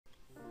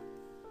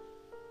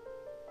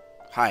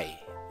Hi,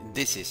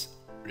 this is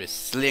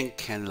Resilient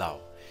Ken Lau.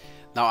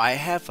 Now I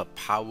have a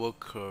Power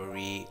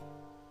Query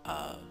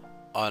uh,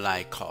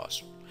 online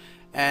course,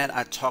 and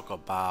I talk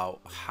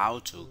about how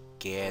to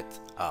get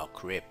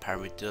create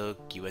parameter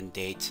given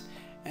date,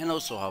 and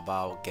also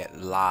about get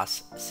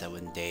last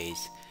 7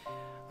 days.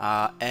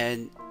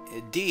 And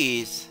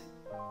this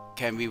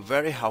can be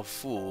very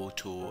helpful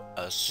to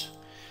us.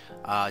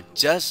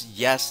 Just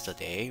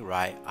yesterday,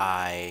 right?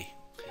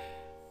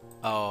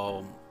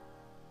 Um,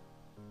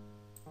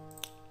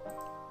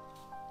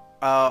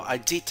 I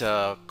did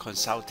a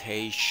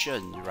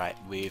consultation, right,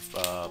 with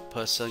a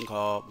person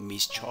called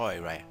Miss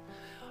Choi, right.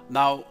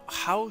 Now,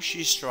 how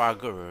she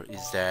struggle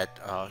is that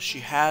she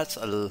has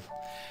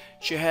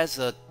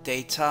a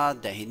data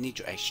that he need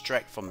to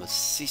extract from the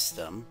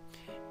system,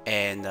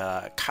 and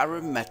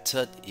current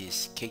method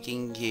is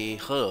taking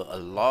her a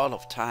lot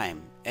of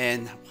time.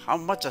 And how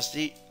much does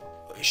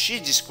she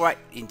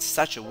described in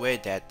such a way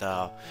that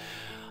the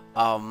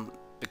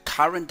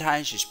current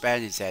time she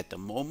spent is at the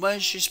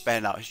moment she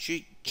spent out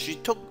she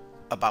took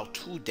about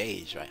 2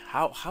 days, right?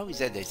 How is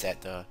that? Is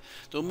that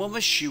the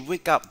moment she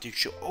wake up,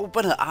 she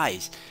open her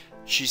eyes,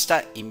 she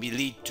start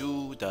immediately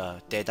do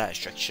the data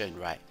extraction,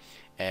 right,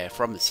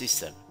 from the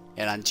system,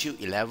 and until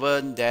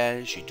 11,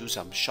 then she do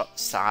some short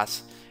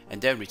tasks, and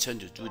then return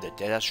to do the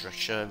data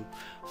extraction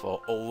for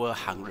over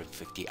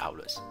 150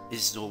 hours.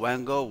 It's no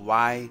wonder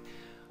why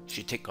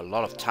she take a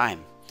lot of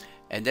time.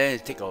 And then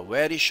take a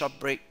very short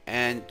break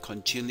and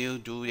continue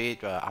do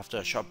it after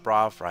a short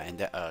bath, right, and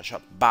then a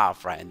short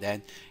bath, right, and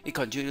then it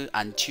continues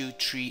until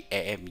 3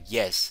 a.m.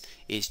 Yes,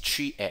 it's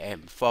 3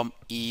 a.m. from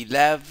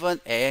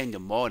 11 a.m. in the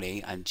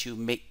morning until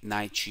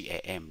midnight 3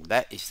 a.m.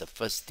 That is the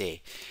first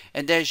day,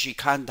 and then she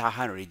can't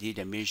tahan already.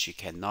 That means she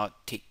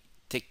cannot take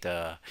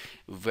the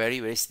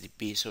very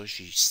sleepy, so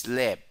she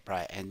slept,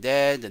 right, and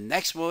then the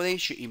next morning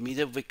she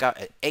immediately wake up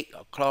at 8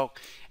 o'clock,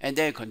 and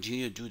then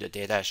continue to do the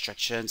data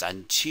extractions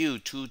until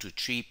 2 to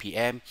 3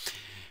 p.m.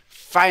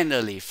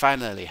 Finally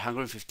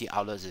 150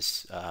 hours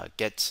is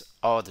gets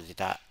all the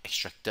data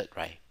extracted,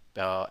 right,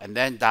 and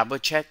then double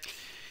check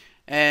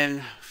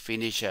and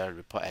finish a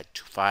report at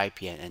 5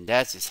 p.m. and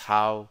that is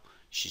how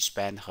she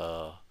spent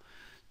her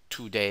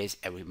 2 days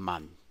every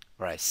month,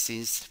 right,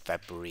 since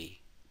February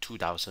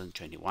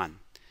 2021.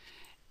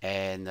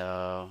 And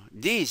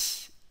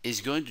this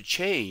is going to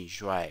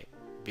change, right,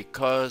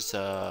 because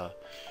her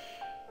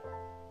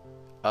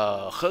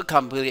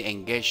company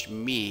engaged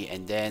me,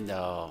 and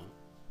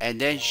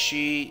then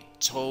she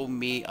told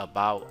me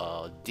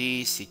about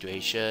this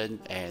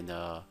situation, and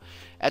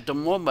at the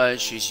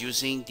moment she's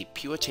using the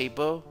pure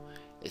table.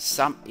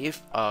 Some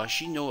if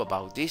she know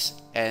about this,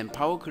 and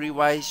Power Query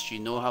wise she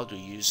know how to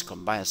use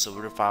combine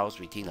server files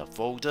within a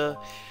folder,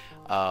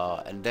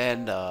 and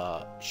then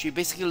she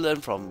basically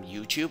learned from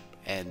YouTube,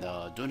 and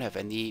don't have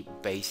any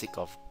basic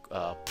of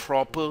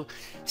proper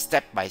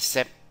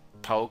step-by-step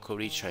Power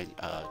Query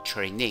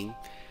training.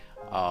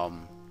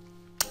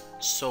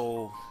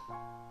 So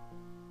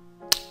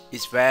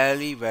it's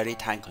very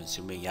time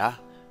consuming, yeah.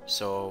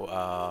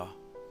 So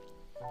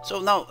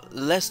now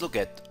let's look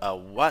at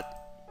what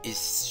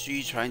is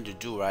she trying to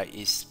do, right.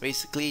 It's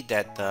basically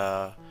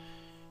that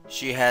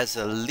she has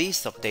a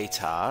list of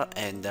data,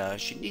 and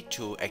she need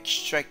to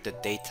extract the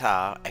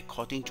data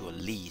according to a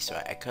list,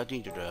 right,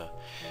 according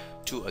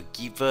to a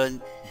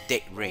given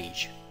date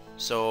range.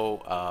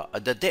 So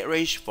the date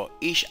range for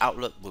each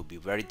outlet will be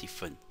very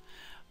different.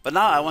 But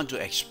now I want to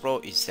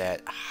explore is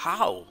that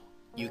how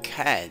you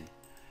can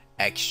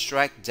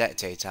extract that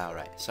data,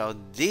 right. So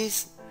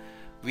this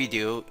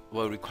video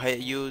will require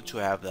you to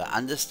have the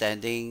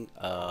understanding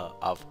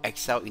of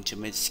Excel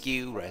intermediate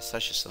skill, right,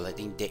 such as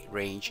selecting date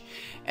range,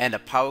 and the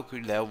Power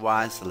Query level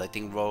 1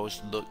 selecting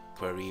rows, load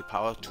query.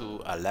 Power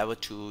 2 level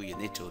 2 you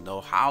need to know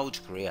how to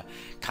create a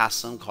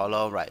custom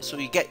column, right. So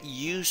you get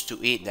used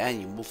to it, then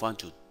you move on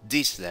to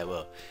this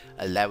level,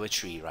 level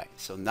 3, right.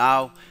 So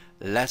now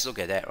let's look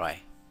at that,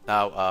 right.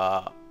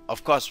 Now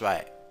of course,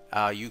 right,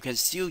 you can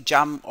still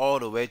jump all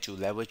the way to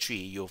level 3,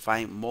 you'll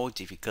find more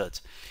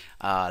difficult.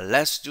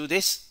 Let's do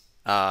this.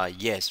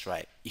 Yes,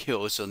 right. You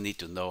also need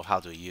to know how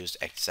to use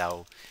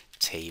Excel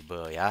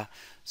table, yeah.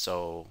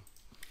 So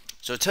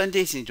turn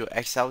this into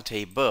Excel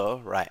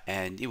table, right,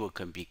 and it will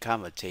can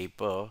become a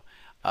table.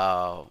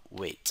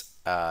 Wait,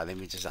 let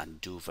me just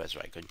undo first,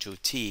 right. Control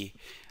T,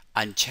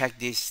 uncheck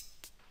this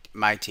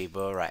my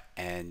table, right,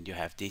 and you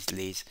have this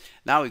list.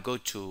 Now we go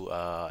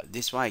to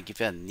this one. I give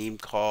it a name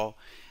called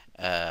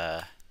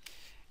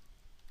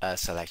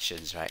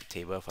selections, right,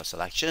 table for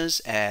selections,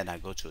 and I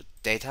go to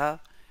data,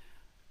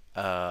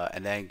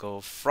 and then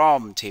go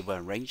from table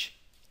and range.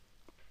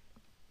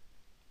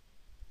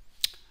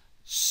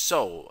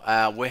 So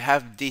we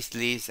have this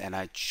list, and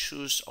I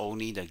choose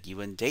only the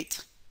given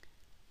date,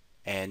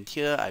 and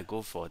here I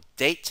go for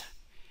date,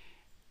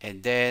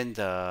 and then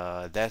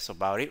that's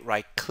about it.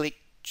 Right click,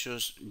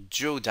 choose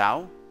drill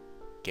down,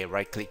 okay,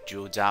 right click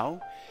drill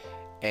down,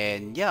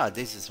 and yeah,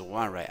 this is the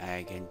one, right.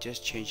 I can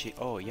just change it.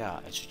 Oh yeah,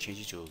 I should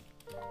change it to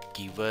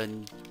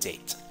given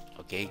date.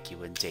 Okay,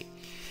 given date.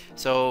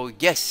 So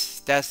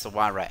yes, that's the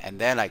one, right? And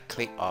then I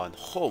click on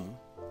home,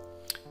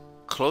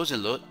 close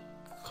and load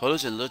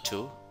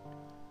tool,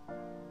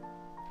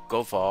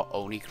 go for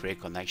only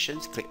create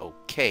connections, click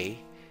OK,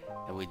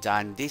 and we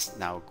done this.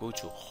 Now go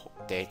to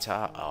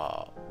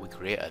data, we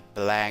create a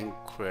blank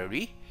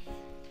query.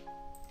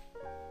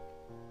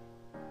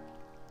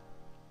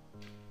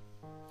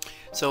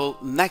 So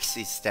next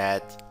is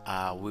that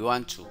we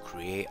want to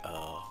create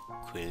a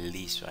query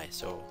list, right?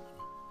 So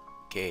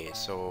okay,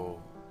 so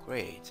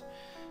great.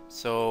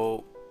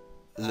 So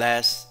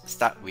let's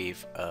start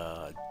with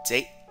a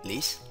date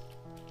list.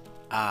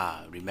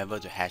 Remember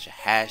to hash a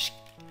hash,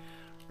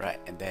 right?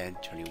 And then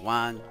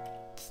 21,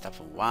 start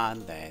from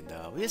 1. Then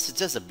this is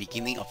just the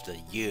beginning of the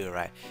year,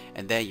 right?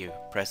 And then you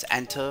press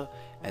enter,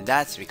 and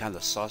that's become the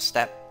source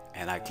step.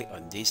 And I click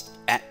on this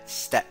add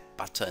step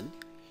button,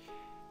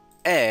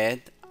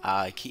 and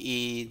I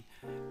key in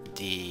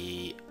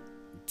the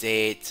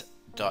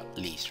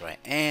date.list, right?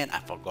 And I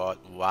forgot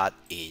what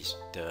is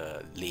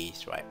the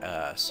list, right?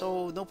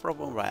 So no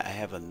problem, right? I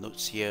have a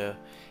notes here.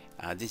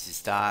 This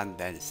is done,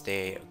 then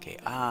stay. Okay,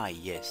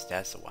 yes,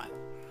 that's the one.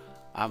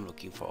 I'm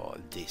looking for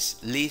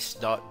this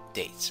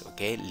list.dates.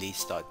 Okay,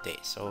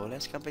 list.dates. So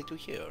let's come back to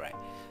here, right?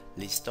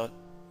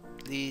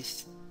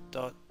 List.dates.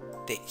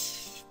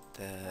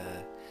 The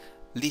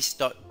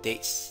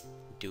list.dates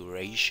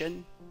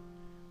duration.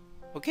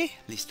 Okay,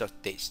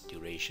 list.dates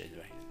duration,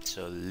 right?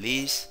 So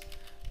list.dates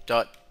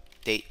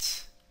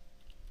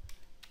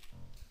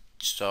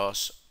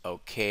source.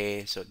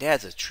 Okay, so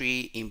there's a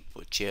 3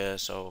 input here,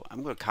 so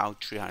I'm going to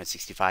count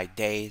 365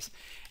 days,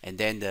 and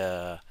then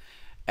the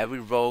every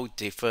row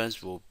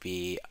difference will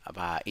be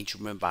about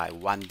increment by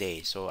 1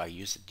 day. So I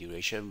use the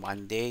duration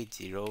 1 day,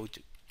 0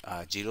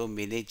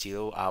 minute,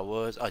 0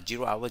 hours, or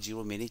 0 hours,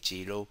 0 minute,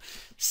 0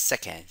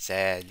 seconds,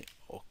 and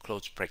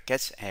close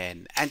brackets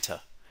and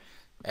enter.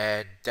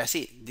 And that's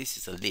it. This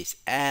is a list,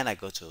 and I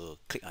go to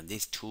click on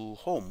this to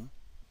home.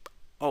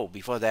 Oh,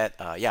 before that,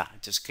 yeah,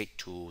 just click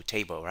to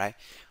table, right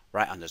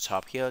on the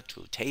top here,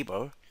 to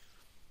table,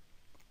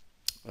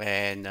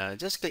 and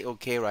just click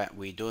OK, right?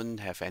 We don't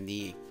have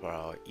any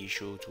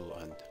issue to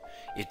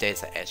if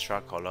there's an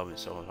extra column and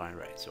so on,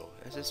 right? So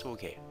that's just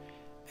OK,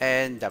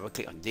 and double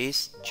click on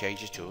this,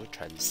 change it to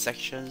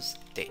transactions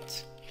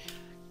date.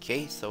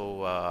 Okay,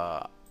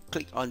 so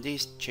click on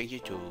this, change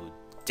it to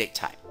date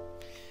type.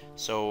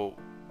 So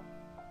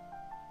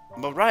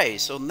alright,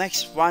 so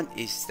next one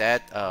is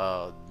that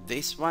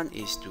this one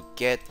is to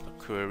get a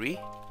query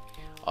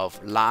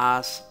of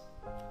last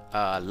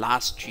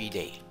 3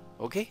 days.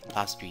 Okay,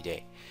 last 3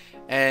 days,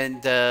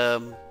 and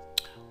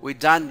we're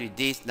done with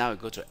this. Now we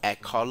go to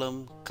add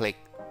column, click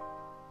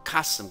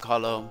custom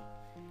column,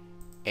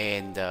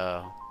 and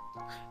now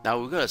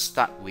we're going to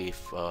start with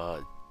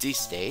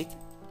this date.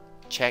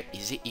 Check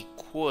is it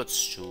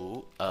equals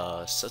to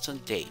a certain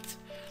date.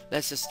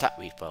 Let's just start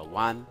with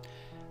 1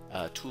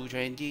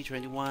 20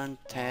 21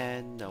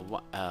 10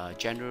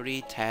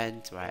 January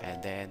 10th, right?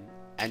 And then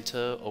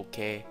enter.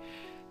 OK,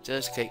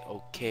 just click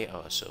OK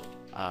also.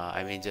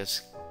 I mean,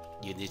 just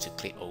you need to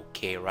click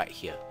OK right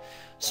here.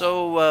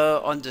 So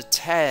on the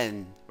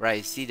 10,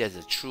 right, see there's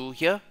a true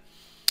here.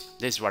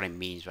 This is what it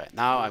means. Right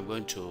now I'm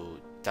going to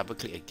double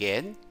click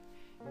again,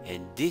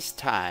 and this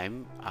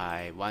time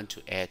I want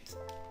to add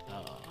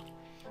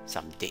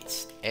some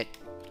dates. Add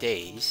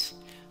days.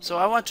 So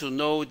I want to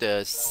know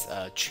the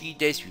 3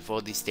 days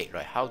before this date,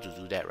 right? How to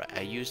do that, right?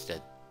 I use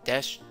the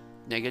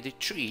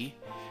 -3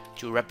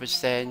 to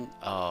represent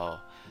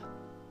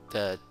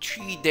the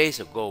 3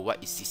 days ago.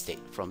 What is this date?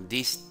 From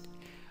this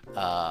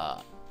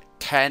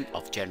 10th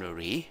of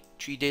January,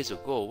 3 days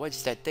ago, what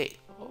is that date?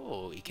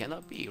 Oh, it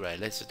cannot be, right?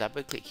 Let's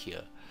double click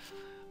here.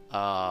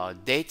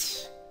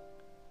 Dates,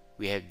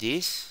 we have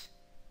this,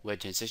 where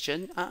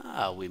transaction,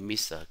 we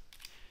missed a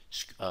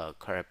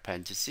correct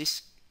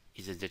parenthesis.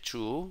 Isn't it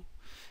true?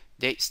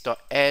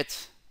 Dates.add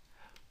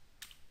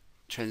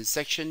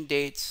transaction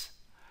dates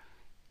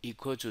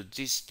equal to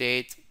this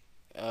date.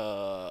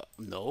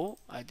 No,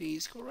 I think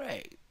it's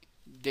correct.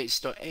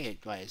 Dates.add,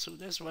 right? So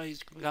that's why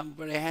it's become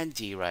very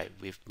handy, right,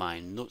 with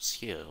my notes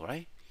here,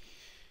 right?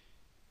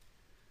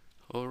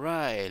 All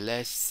right,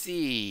 let's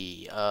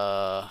see.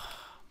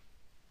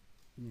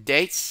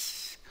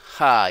 Dates.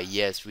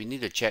 Yes, we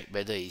need to check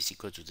whether it's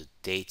equal to the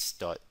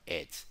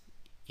dates.add.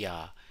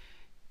 Yeah,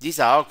 these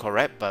are all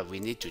correct, but we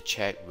need to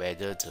check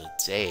whether the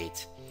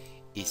date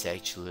is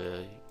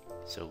actually,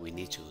 so we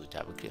need to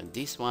double click on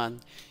this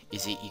one.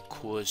 Is it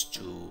equals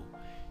to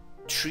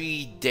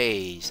 3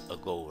 days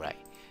ago, right?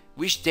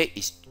 Which date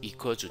is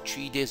equal to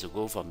 3 days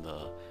ago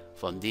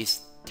from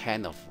this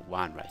 10 of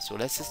 1, right? So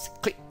let's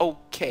just click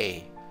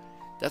OK.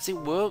 Does it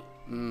work?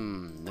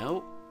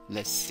 No.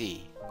 Let's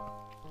see.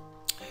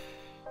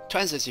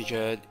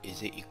 Transaction,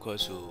 is it equal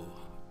to,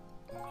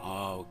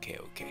 okay,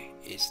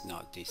 it's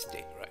not this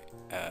date, right?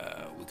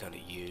 We gotta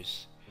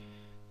use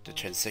the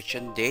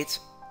transaction date,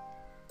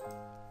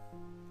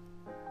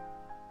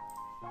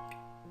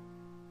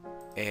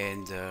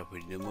 and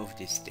we remove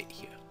this date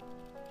here,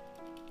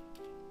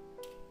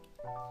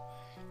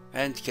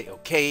 and click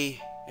OK.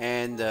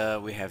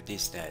 and we have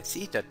this there.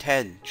 See, the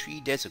 10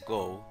 3 days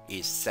ago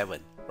is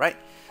 7, right?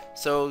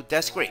 So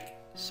that's great.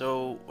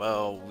 So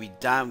we're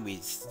done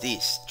with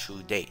this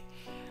today,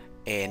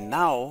 and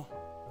now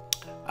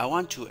I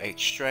want to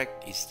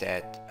extract is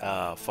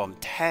that from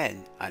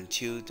 10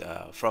 until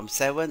from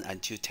 7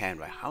 until 10,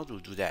 right? How to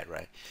do that,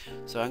 right?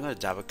 So I'm going to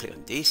double click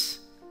on this,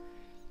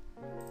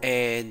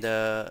 and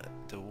the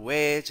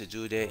way to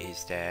do that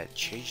is that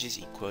change this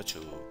equal to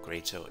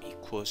greater or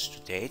equals to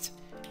date,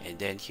 and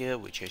then here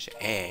we change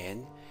the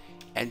and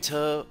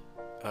enter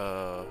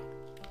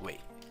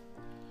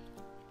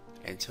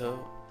enter,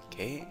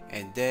 okay,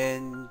 and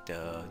then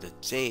the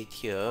date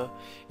here,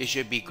 it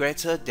should be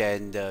greater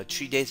than the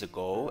 3 days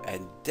ago,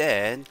 and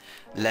then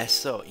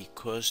lesser or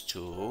equals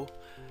to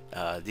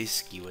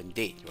this given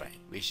date, right,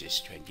 which is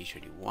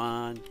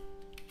 2021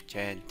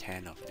 10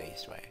 of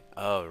days, right?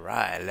 All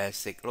right,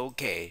 let's click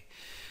OK.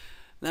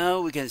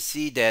 Now we can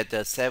see that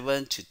the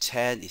 7 to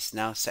 10 is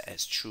now set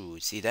as true.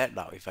 See that?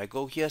 Now if I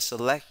go here,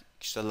 select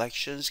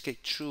selections,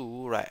 click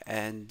true, right,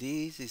 and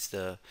this is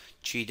the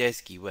 3 days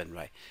given,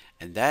 right,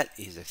 and that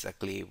is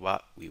exactly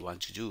what we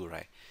want to do,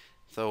 right?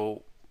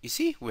 So you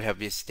see we have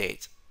this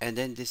date, and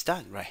then this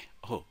done, right?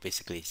 Oh,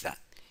 basically it's done.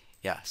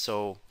 Yeah,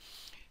 so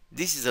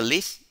this is a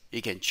list,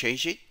 you can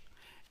change it,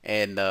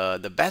 and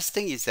the best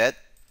thing is that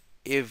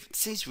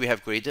since we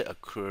have created a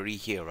query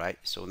here, right,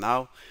 so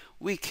now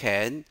we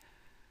can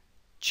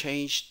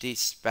change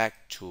this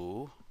back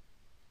to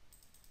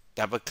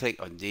double click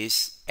on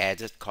this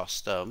added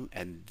custom,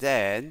 and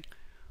then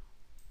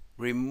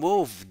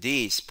remove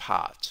this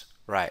part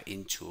right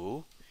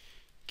into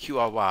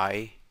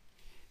QRY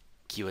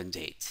given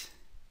date,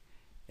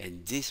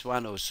 and this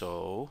one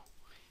also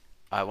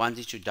I want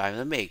it to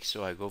dynamic,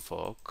 so I go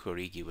for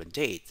query given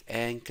date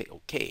and click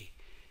OK,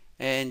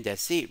 and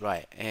that's it,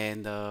 right?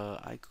 And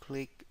I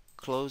click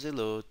close it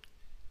load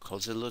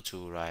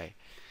to, right,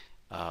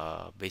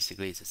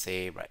 basically it's the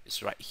same, right,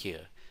 it's right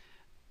here.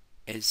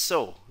 And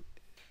so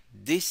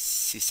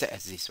this is set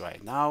as this,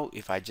 right? Now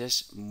if I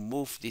just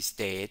move this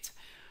date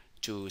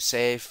to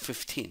say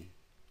 15,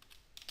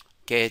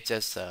 okay,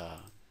 just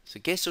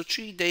okay, so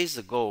 3 days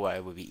ago,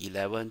 right, will be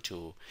 11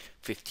 to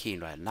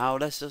 15, right? Now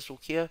let's just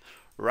look here,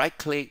 right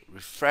click,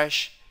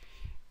 refresh,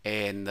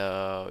 and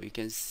you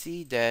can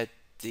see that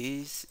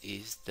this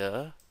is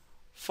the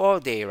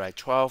 4-day, right,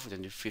 12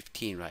 and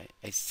 15, right,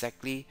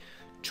 exactly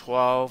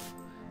 12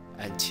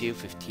 until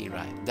 15,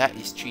 right? That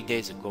is 3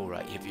 days ago,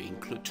 right? If you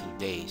include 2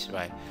 days,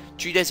 right?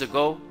 3 days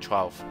ago,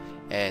 12,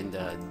 and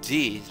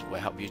this will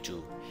help you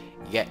to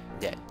get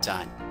that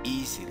done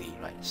easily,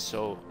 right?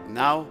 So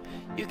now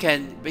you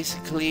can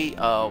basically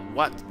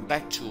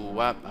back to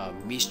what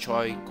Miss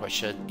Choi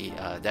question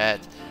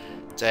that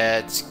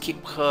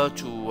keep her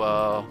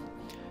to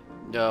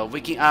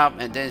waking up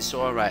and then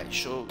so on, right?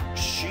 So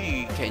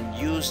she can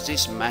use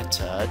this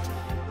method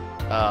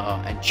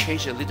and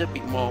change a little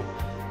bit more,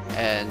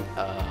 and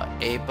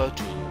able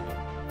to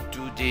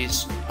do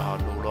this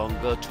no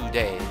longer 2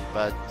 days,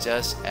 but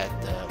just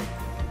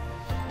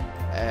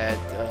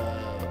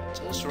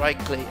just right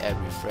click and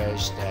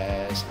refresh.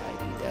 I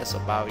think that's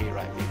about it,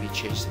 right? Maybe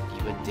change the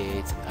given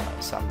date,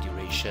 some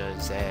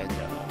durations, and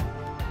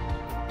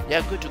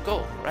yeah, good to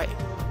go, right?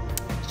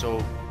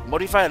 So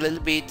modify a little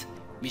bit.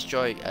 Miss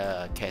Joy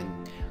can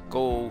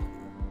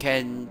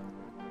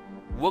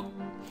work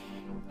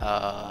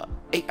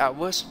 8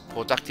 hours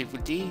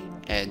productivity,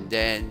 and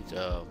then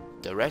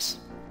the rest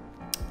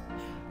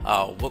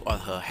work on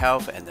her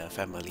health and the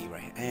family,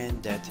 right?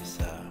 And that is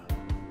a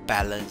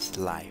balanced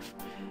life.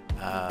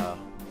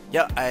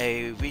 Yeah,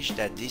 I wish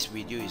that this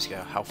video is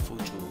helpful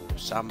to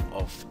some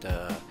of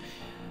the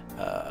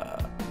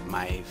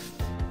my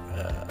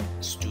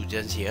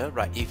students here,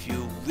 right? If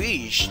you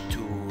wish to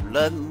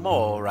learn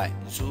more, right,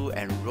 to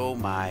enroll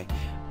my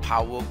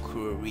Power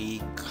Query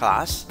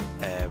class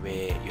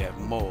where you have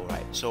more,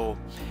 right? So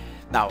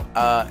now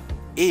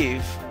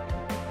if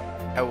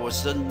I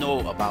wasn't know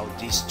about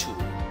this tool,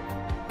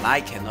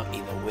 I cannot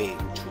in a way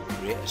to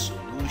create a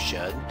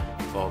solution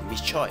for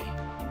Miss Choi,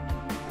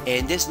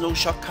 and there's no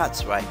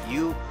shortcuts, right?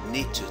 You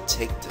need to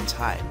take the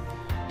time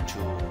to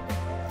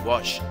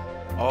watch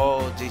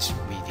all this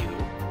video,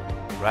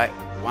 right,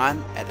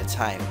 one at a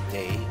time a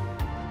day,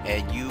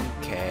 and you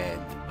can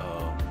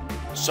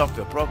solve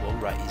your problem,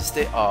 right,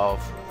 instead of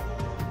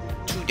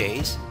 2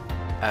 days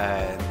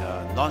and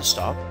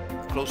non-stop,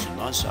 close to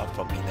non-stop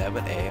from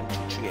 11 a.m.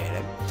 to 3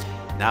 a.m.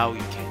 Now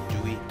you can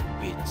do it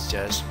with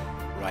just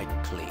right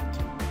click.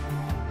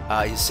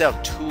 Instead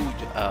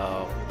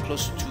of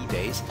close to 2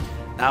 days,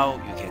 now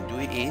you can do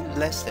it in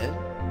less than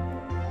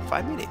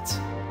 5 minutes,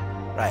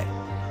 right?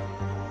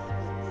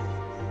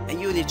 And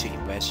you need to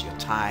invest your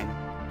time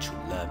to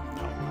learn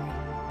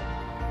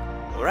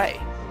programming. All right,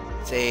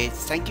 say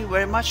thank you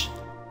very much,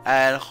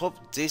 and I hope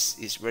this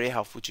is very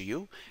helpful to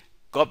you.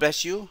 God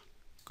bless you.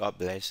 God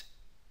bless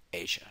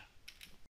Asia.